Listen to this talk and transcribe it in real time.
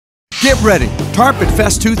Get ready! Tarpon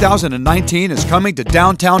Fest 2019 is coming to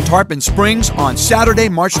downtown Tarpon Springs on Saturday,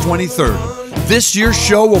 March 23rd. This year's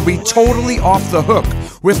show will be totally off the hook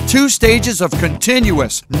with 2 stages of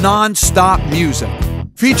continuous, non-stop music,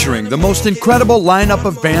 featuring the most incredible lineup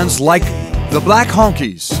of bands like the Black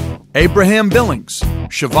Honkies, Abraham Billings,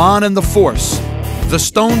 Siobhan and the Force, The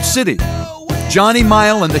Stone City, Johnny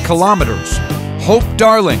Mile and the Kilometers, Hope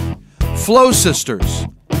Darling, Flow Sisters,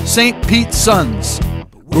 St. Pete's Sons,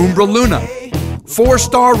 Umbra Luna,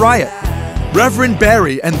 4-Star Riot, Reverend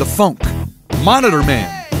Barry and the Funk, Monitor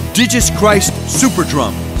Man, Jesus Christ Super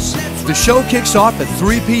Drums. The show kicks off at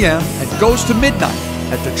 3 p.m. and goes to midnight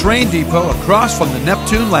at the train depot across from the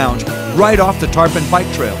Neptune Lounge right off the Tarpon Bike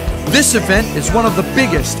Trail. This event is one of the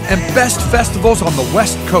biggest and best festivals on the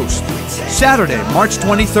West Coast. Saturday, March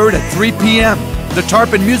 23rd at 3 p.m., the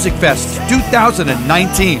Tarpon Music Fest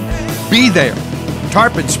 2019. Be there.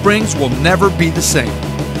 Tarpon Springs will never be the same.